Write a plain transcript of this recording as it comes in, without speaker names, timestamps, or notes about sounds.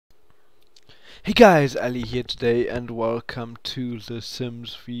Hey guys, Ali here today and welcome to the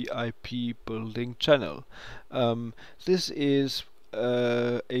Sims VIP building channel. This is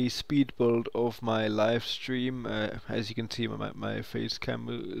a speed build of my live stream. As you can see, my face cam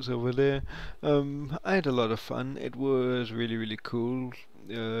is over there. I had a lot of fun. It was really cool.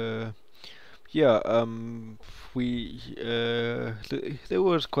 Uh, yeah, we there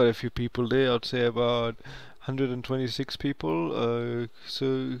was quite a few people there. I'd say about 126 people.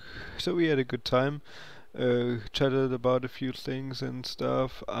 So we had a good time. Chatted about a few things and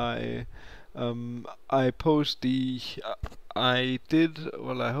stuff. I post the I did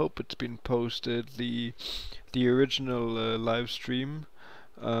well. I hope it's been posted the original live stream,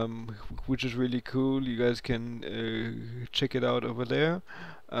 which is really cool. You guys can check it out over there.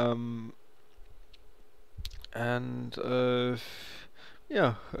 Um, and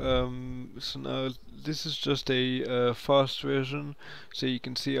yeah, so now this is just a fast version, so you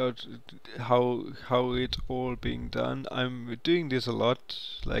can see how it's all being done. I'm doing this a lot,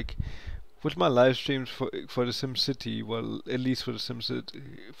 like with my live streams for the SimCity. Well, at least for the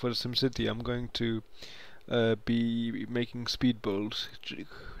SimCity, I'm going to be making speed builds,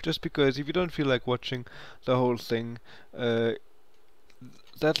 just because if you don't feel like watching the whole thing, uh,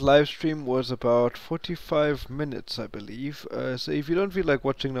 that live stream was about 45 minutes, I believe. So if you don't feel like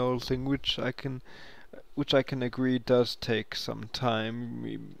watching the whole thing, which I can agree does take some time,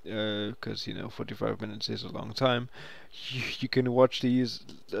 because you know 45 minutes is a long time. You can watch these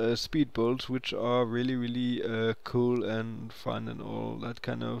speed builds, which are really cool and fun and all that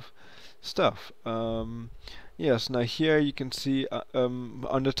kind of stuff. Yes, now here you can see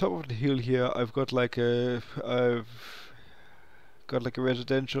on the top of the hill here, I've got like a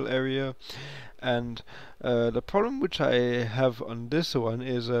residential area, and the problem which I have on this one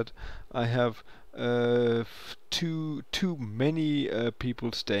is that I have too many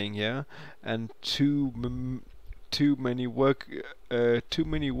people staying here, and too many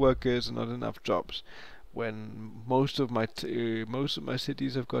workers and not enough jobs. When most of my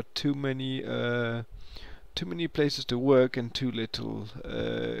cities have got too many places to work and too little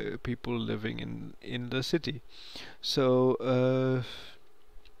people living in the city. So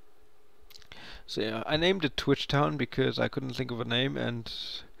yeah, I named it Twitch Town because I couldn't think of a name, and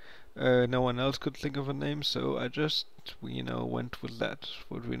no one else could think of a name, so I just went with that,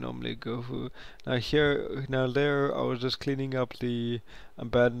 what we normally go for. Now there, I was just cleaning up the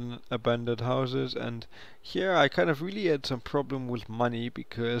abandoned houses, and here I kind of really had some problem with money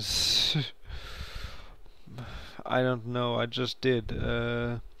because I don't know, I just did.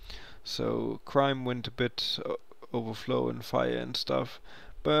 So crime went a bit overflow and fire and stuff,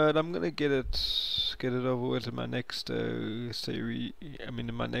 but I'm gonna get it over with in my next in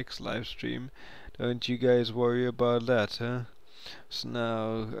my next live stream. Don't you guys worry about that, huh? So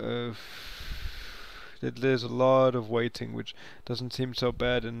now there's a lot of waiting, which doesn't seem so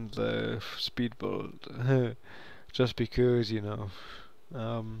bad in the speed build, just because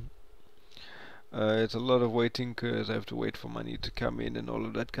um, it's a lot of waiting because I have to wait for money to come in and all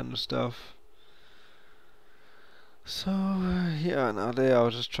of that kind of stuff. So yeah, now there I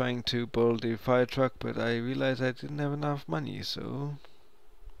was just trying to build a fire truck, but I realized I didn't have enough money. So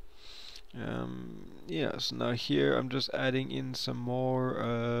yeah, so now here I'm just adding in some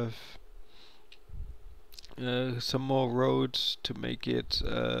more roads to make it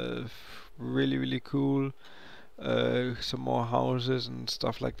really cool. Some more houses and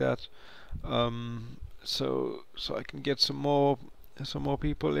stuff like that. So I can get some more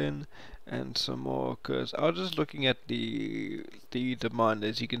people in, and some more, cause I was just looking at the demand.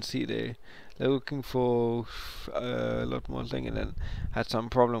 As you can see, they're looking for a lot more thing, and then had some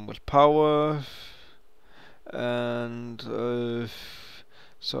problem with power, and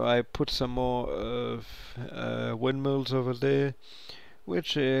so I put some more windmills over there,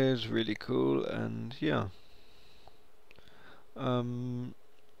 which is really cool. And yeah, um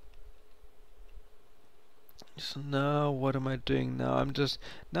so now what am I doing now? I'm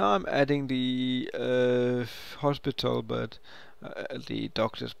adding the hospital, but the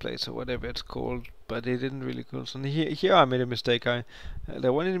doctor's place or whatever it's called. But they didn't really call. So here I made a mistake. They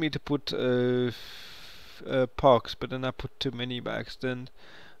wanted me to put parks, but then I put too many by accident.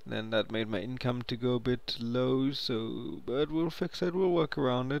 Then that made my income to go a bit low. So, but we'll fix it. We'll work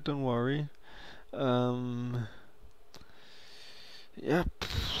around it. Don't worry. Um. Yep.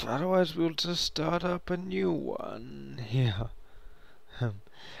 Otherwise, we'll just start up a new one. Yeah.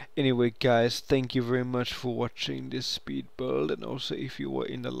 Anyway, guys, thank you very much for watching this speed build, and also if you were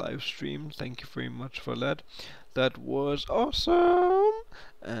in the live stream, thank you very much for that. That was awesome.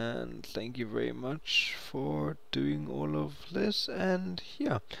 and thank you very much for doing all of this, and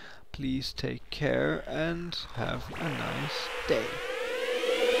yeah, please take care and have a nice day.